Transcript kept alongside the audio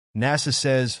NASA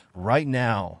says right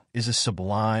now is a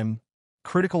sublime,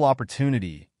 critical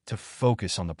opportunity to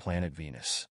focus on the planet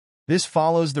Venus. This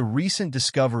follows the recent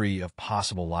discovery of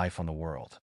possible life on the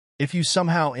world. If you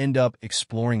somehow end up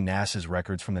exploring NASA's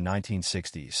records from the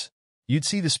 1960s, you'd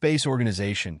see the space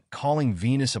organization calling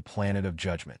Venus a planet of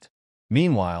judgment.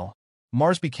 Meanwhile,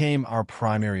 Mars became our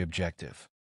primary objective.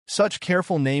 Such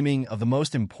careful naming of the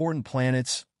most important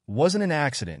planets wasn't an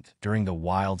accident during the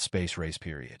wild space race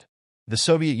period. The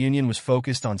Soviet Union was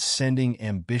focused on sending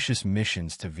ambitious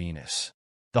missions to Venus.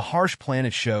 The harsh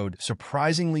planet showed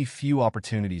surprisingly few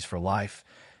opportunities for life,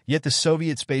 yet the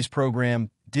Soviet space program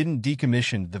didn't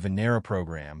decommission the Venera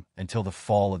program until the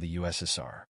fall of the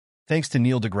USSR. Thanks to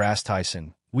deGrasse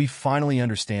Tyson, we finally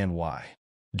understand why.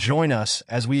 Join us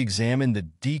as we examine the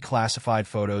declassified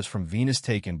photos from Venus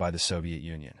taken by the Soviet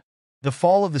Union. The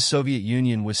fall of the Soviet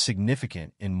Union was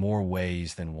significant in more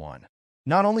ways than one.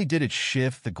 Not only did it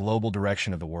shift the global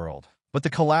direction of the world, but the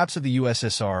collapse of the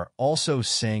USSR also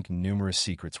sank numerous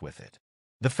secrets with it.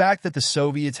 The fact that the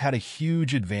Soviets had a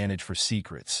huge advantage for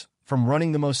secrets, from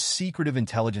running the most secretive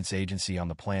intelligence agency on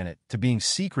the planet to being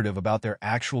secretive about their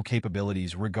actual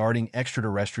capabilities regarding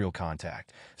extraterrestrial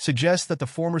contact, suggests that the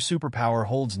former superpower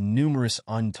holds numerous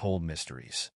untold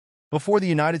mysteries. Before the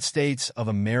United States of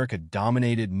America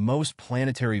dominated most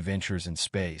planetary ventures in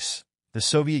space, the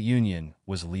Soviet Union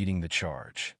was leading the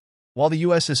charge. While the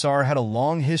USSR had a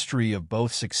long history of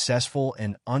both successful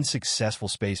and unsuccessful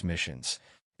space missions,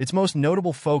 its most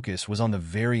notable focus was on the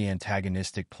very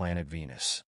antagonistic planet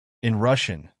Venus. In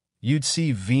Russian, you'd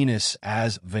see Venus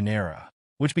as Venera,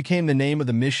 which became the name of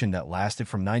the mission that lasted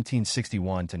from 1961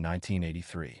 to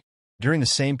 1983. During the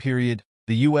same period,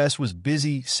 the U.S. was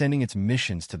busy sending its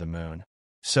missions to the moon.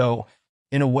 So,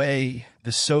 in a way,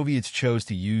 the Soviets chose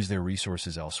to use their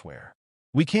resources elsewhere.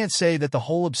 We can't say that the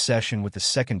whole obsession with the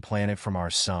second planet from our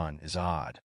sun is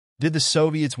odd. Did the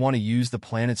Soviets want to use the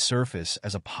planet's surface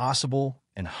as a possible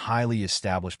and highly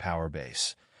established power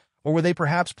base? Or were they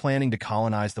perhaps planning to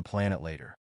colonize the planet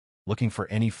later, looking for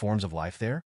any forms of life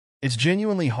there? It's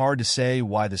genuinely hard to say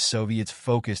why the Soviets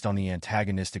focused on the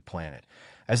antagonistic planet,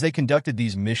 as they conducted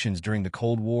these missions during the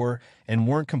Cold War and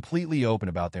weren't completely open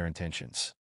about their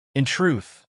intentions. In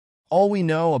truth, all we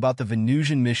know about the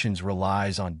Venusian missions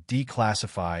relies on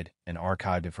declassified and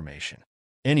archived information.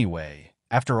 Anyway,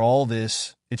 after all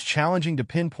this, it's challenging to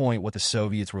pinpoint what the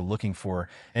Soviets were looking for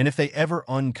and if they ever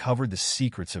uncovered the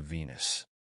secrets of Venus.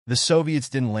 The Soviets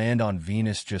didn't land on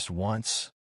Venus just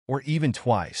once, or even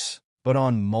twice, but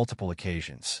on multiple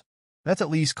occasions. That's at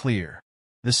least clear.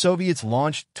 The Soviets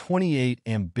launched 28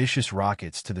 ambitious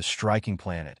rockets to the striking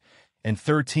planet, and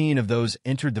 13 of those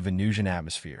entered the Venusian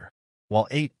atmosphere, while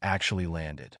 8 actually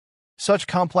landed. Such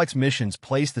complex missions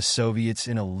placed the Soviets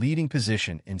in a leading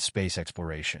position in space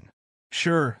exploration.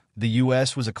 Sure, the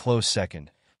U.S. was a close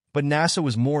second, but NASA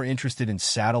was more interested in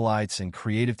satellites and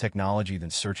creative technology than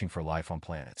searching for life on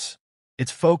planets.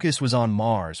 Its focus was on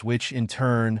Mars, which, in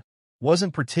turn,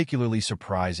 wasn't particularly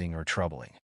surprising or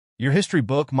troubling. Your history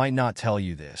book might not tell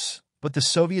you this, but the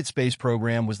Soviet space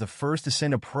program was the first to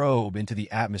send a probe into the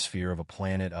atmosphere of a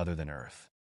planet other than Earth.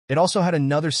 It also had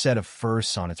another set of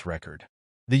firsts on its record.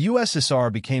 The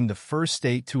USSR became the first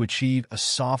state to achieve a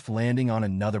soft landing on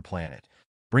another planet,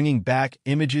 bringing back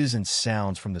images and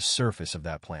sounds from the surface of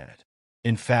that planet.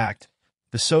 In fact,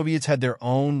 the Soviets had their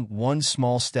own one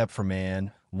small step for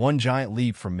man, one giant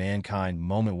leap for mankind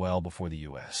moment well before the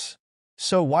US.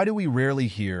 So why do we rarely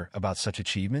hear about such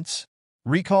achievements?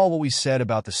 Recall what we said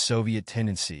about the Soviet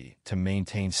tendency to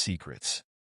maintain secrets.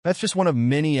 That's just one of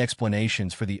many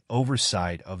explanations for the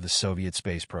oversight of the Soviet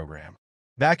space program.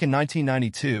 Back in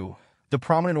 1992, the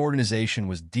prominent organization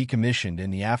was decommissioned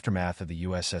in the aftermath of the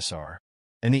USSR,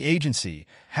 and the agency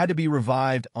had to be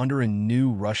revived under a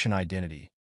new Russian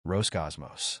identity,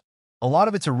 Roscosmos. A lot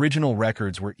of its original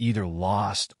records were either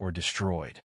lost or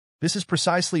destroyed. This is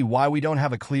precisely why we don't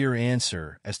have a clear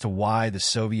answer as to why the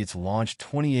Soviets launched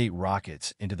 28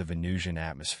 rockets into the Venusian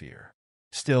atmosphere.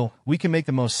 Still, we can make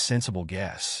the most sensible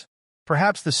guess.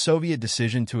 Perhaps the Soviet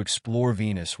decision to explore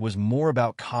Venus was more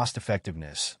about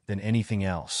cost-effectiveness than anything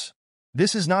else.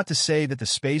 This is not to say that the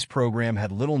space program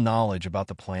had little knowledge about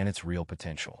the planet's real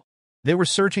potential. They were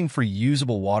searching for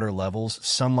usable water levels,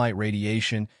 sunlight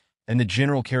radiation, and the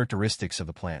general characteristics of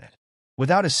the planet.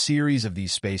 Without a series of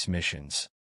these space missions,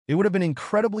 it would have been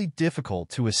incredibly difficult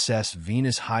to assess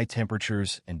Venus' high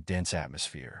temperatures and dense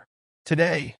atmosphere.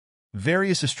 Today,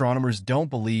 various astronomers don't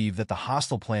believe that the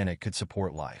hostile planet could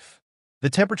support life. The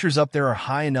temperatures up there are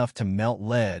high enough to melt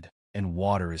lead, and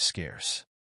water is scarce.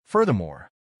 Furthermore,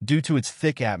 due to its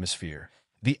thick atmosphere,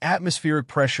 the atmospheric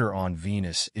pressure on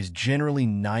Venus is generally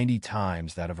 90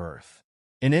 times that of Earth.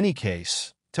 In any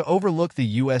case, to overlook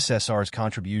the USSR's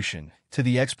contribution to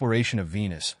the exploration of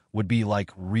Venus would be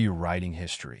like rewriting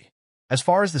history. As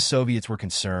far as the Soviets were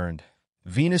concerned,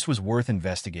 Venus was worth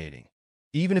investigating,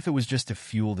 even if it was just to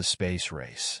fuel the space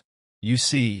race. You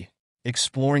see,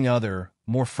 exploring other,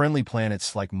 more friendly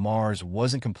planets like Mars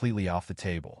wasn't completely off the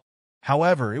table.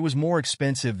 However, it was more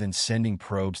expensive than sending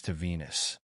probes to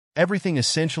Venus. Everything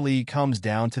essentially comes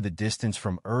down to the distance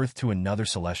from Earth to another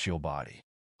celestial body.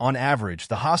 On average,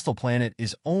 the hostile planet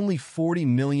is only 40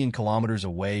 million kilometers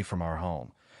away from our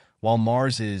home, while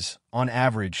Mars is, on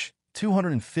average,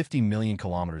 250 million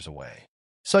kilometers away.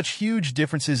 Such huge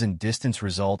differences in distance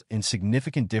result in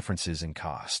significant differences in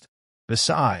cost.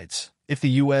 Besides, if the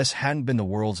U.S. hadn't been the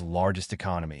world's largest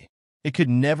economy, it could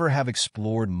never have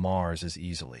explored Mars as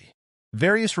easily.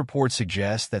 Various reports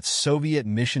suggest that Soviet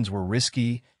missions were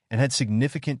risky and had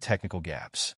significant technical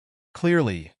gaps.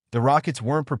 Clearly, the rockets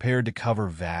weren't prepared to cover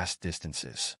vast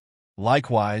distances.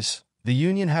 Likewise, the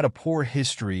Union had a poor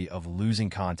history of losing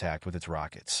contact with its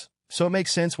rockets, so it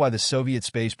makes sense why the Soviet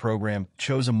space program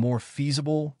chose a more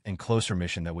feasible and closer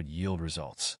mission that would yield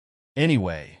results.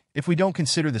 Anyway, if we don't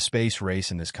consider the space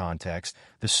race in this context,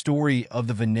 the story of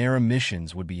the Venera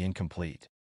missions would be incomplete.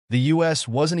 The U.S.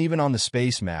 wasn't even on the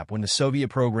space map when the Soviet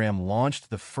program launched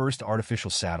the first artificial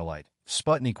satellite,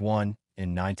 Sputnik 1,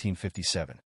 in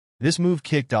 1957. This move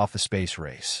kicked off the space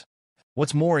race.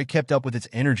 What's more, it kept up with its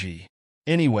energy.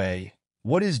 Anyway,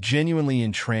 what is genuinely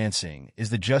entrancing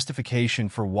is the justification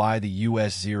for why the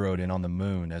U.S. zeroed in on the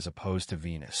Moon as opposed to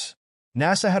Venus.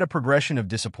 NASA had a progression of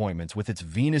disappointments with its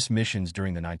Venus missions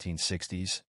during the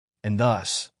 1960s, and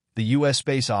thus, the U.S.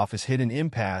 Space Office hit an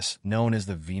impasse known as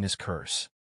the Venus Curse.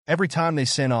 Every time they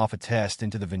sent off a test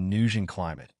into the Venusian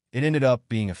climate, it ended up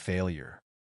being a failure.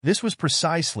 This was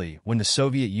precisely when the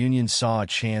Soviet Union saw a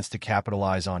chance to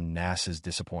capitalize on NASA's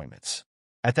disappointments.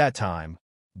 At that time,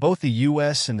 both the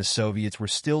U.S. and the Soviets were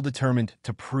still determined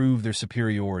to prove their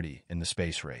superiority in the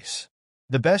space race.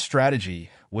 The best strategy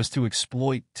was to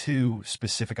exploit two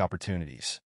specific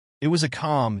opportunities. It was a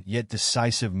calm yet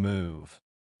decisive move.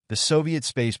 The Soviet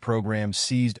space program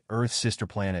seized Earth's sister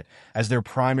planet as their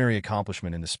primary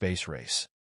accomplishment in the space race,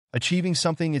 achieving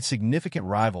something its significant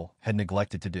rival had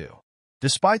neglected to do.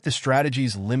 Despite the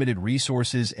strategy's limited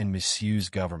resources and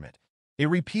misused government, it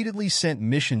repeatedly sent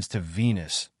missions to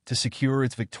Venus to secure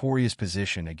its victorious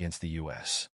position against the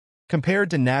U.S. Compared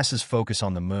to NASA's focus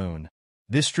on the Moon,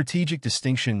 this strategic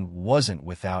distinction wasn't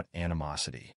without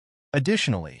animosity.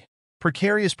 Additionally,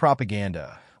 precarious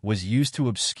propaganda was used to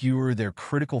obscure their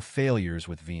critical failures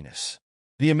with Venus.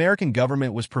 The American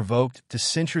government was provoked to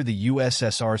censure the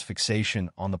USSR's fixation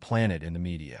on the planet in the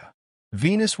media.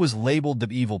 Venus was labeled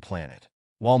the evil planet,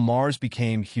 while Mars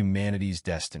became humanity's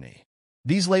destiny.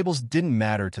 These labels didn't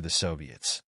matter to the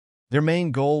Soviets. Their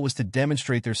main goal was to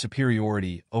demonstrate their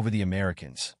superiority over the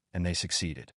Americans, and they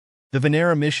succeeded. The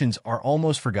Venera missions are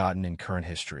almost forgotten in current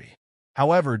history.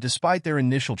 However, despite their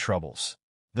initial troubles,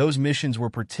 those missions were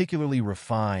particularly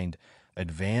refined,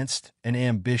 advanced, and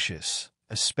ambitious,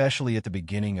 especially at the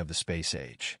beginning of the space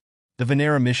age. The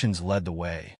Venera missions led the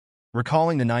way.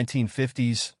 Recalling the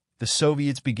 1950s, the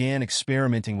Soviets began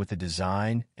experimenting with the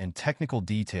design and technical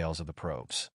details of the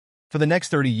probes. For the next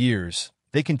 30 years,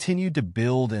 they continued to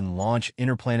build and launch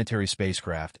interplanetary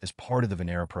spacecraft as part of the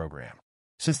Venera program.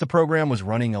 Since the program was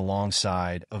running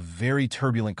alongside a very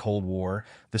turbulent Cold War,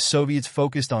 the Soviets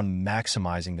focused on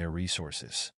maximizing their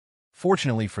resources.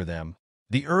 Fortunately for them,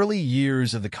 the early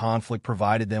years of the conflict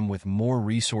provided them with more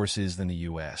resources than the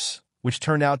U.S., which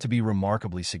turned out to be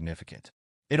remarkably significant.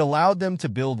 It allowed them to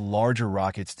build larger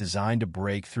rockets designed to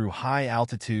break through high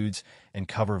altitudes and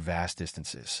cover vast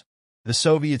distances. The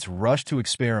Soviets rushed to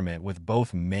experiment with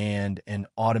both manned and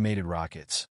automated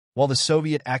rockets, while the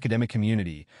Soviet academic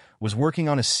community was working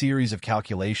on a series of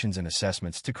calculations and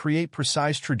assessments to create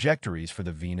precise trajectories for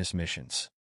the Venus missions.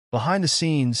 Behind the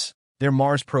scenes, their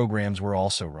Mars programs were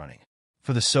also running.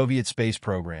 For the Soviet space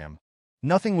program,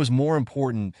 nothing was more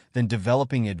important than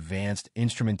developing advanced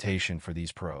instrumentation for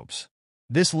these probes.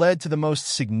 This led to the most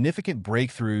significant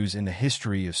breakthroughs in the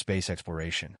history of space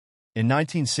exploration. In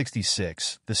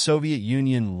 1966, the Soviet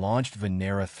Union launched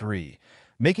Venera 3,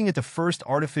 making it the first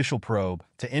artificial probe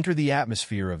to enter the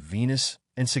atmosphere of Venus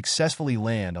and successfully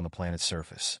land on the planet's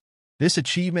surface. This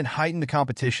achievement heightened the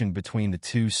competition between the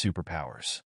two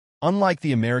superpowers. Unlike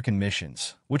the American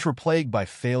missions, which were plagued by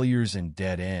failures and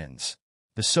dead ends,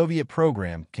 the Soviet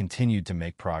program continued to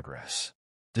make progress.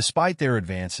 Despite their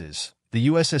advances, the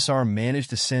USSR managed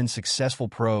to send successful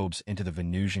probes into the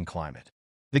Venusian climate.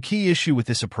 The key issue with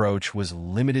this approach was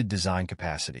limited design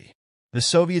capacity. The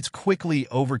Soviets quickly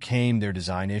overcame their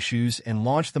design issues and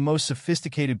launched the most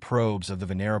sophisticated probes of the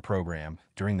Venera program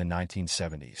during the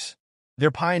 1970s. Their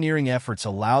pioneering efforts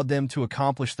allowed them to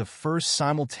accomplish the first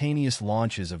simultaneous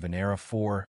launches of Venera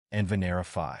 4 and Venera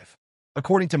 5.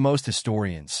 According to most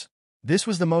historians, this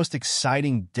was the most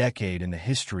exciting decade in the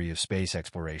history of space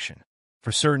exploration.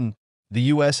 For certain, the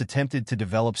U.S. attempted to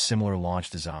develop similar launch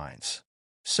designs.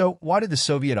 So, why did the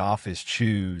Soviet office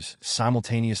choose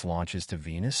simultaneous launches to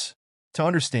Venus? To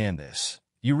understand this,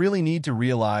 you really need to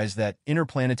realize that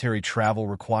interplanetary travel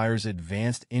requires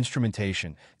advanced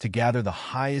instrumentation to gather the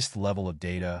highest level of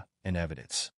data and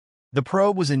evidence. The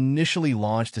probe was initially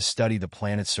launched to study the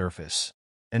planet's surface,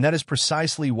 and that is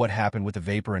precisely what happened with the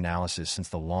vapor analysis since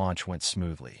the launch went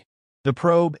smoothly. The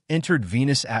probe entered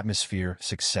Venus' atmosphere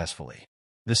successfully.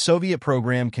 The Soviet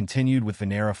program continued with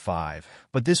Venera 5,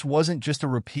 but this wasn't just a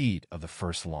repeat of the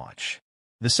first launch.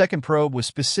 The second probe was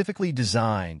specifically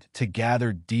designed to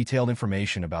gather detailed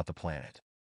information about the planet.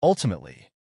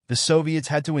 Ultimately, the Soviets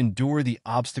had to endure the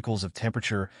obstacles of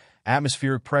temperature,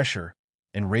 atmospheric pressure,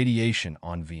 and radiation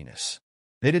on Venus.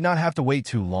 They did not have to wait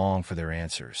too long for their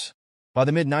answers. By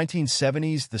the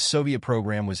mid-1970s, the Soviet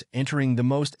program was entering the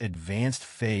most advanced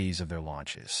phase of their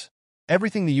launches.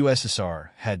 Everything the USSR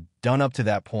had done up to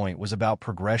that point was about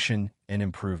progression and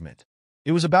improvement.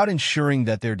 It was about ensuring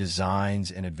that their designs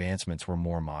and advancements were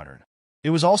more modern. It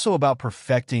was also about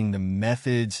perfecting the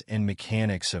methods and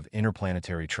mechanics of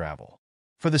interplanetary travel.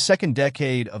 For the second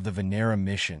decade of the Venera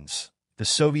missions, the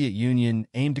Soviet Union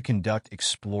aimed to conduct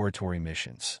exploratory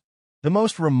missions. The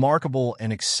most remarkable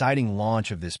and exciting launch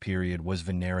of this period was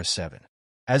Venera 7.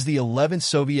 As the 11th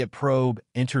Soviet probe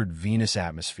entered Venus'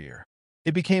 atmosphere,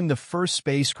 it became the first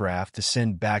spacecraft to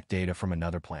send back data from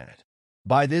another planet.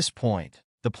 By this point,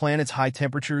 the planet's high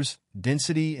temperatures,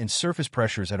 density, and surface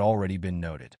pressures had already been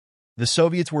noted. The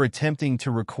Soviets were attempting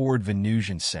to record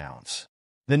Venusian sounds.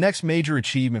 The next major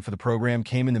achievement for the program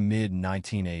came in the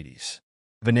mid-1980s.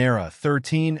 Venera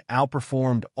 13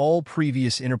 outperformed all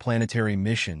previous interplanetary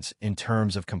missions in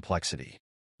terms of complexity.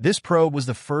 This probe was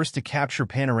the first to capture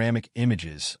panoramic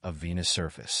images of Venus'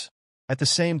 surface. At the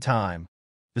same time,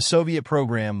 the Soviet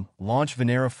program launched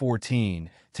Venera 14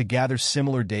 to gather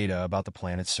similar data about the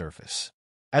planet's surface.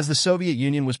 As the Soviet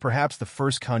Union was perhaps the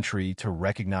first country to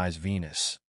recognize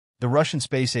Venus, the Russian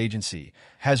Space Agency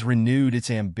has renewed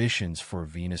its ambitions for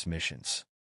Venus missions.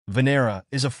 Venera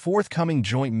is a forthcoming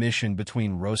joint mission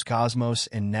between Roscosmos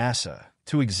and NASA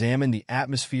to examine the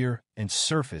atmosphere and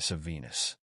surface of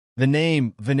Venus. The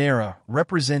name Venera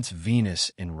represents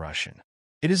Venus in Russian.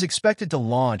 It is expected to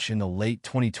launch in the late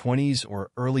 2020s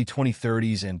or early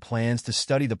 2030s and plans to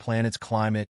study the planet's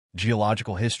climate,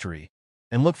 geological history,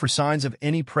 and look for signs of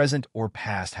any present or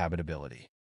past habitability.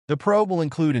 The probe will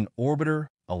include an orbiter,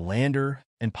 a lander,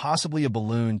 and possibly a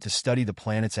balloon to study the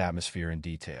planet's atmosphere in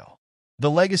detail.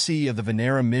 The legacy of the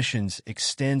Venera missions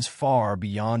extends far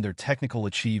beyond their technical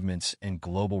achievements and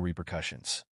global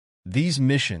repercussions. These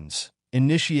missions,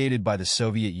 initiated by the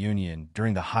Soviet Union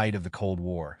during the height of the Cold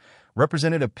War,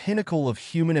 represented a pinnacle of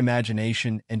human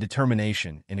imagination and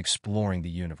determination in exploring the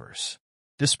universe.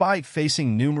 Despite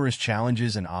facing numerous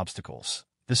challenges and obstacles,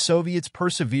 the Soviets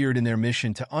persevered in their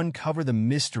mission to uncover the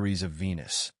mysteries of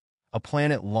Venus, a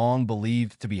planet long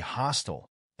believed to be hostile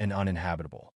and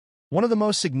uninhabitable. One of the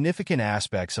most significant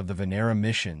aspects of the Venera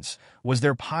missions was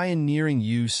their pioneering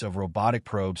use of robotic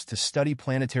probes to study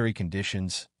planetary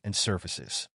conditions and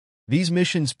surfaces. These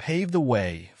missions paved the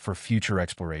way for future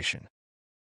exploration.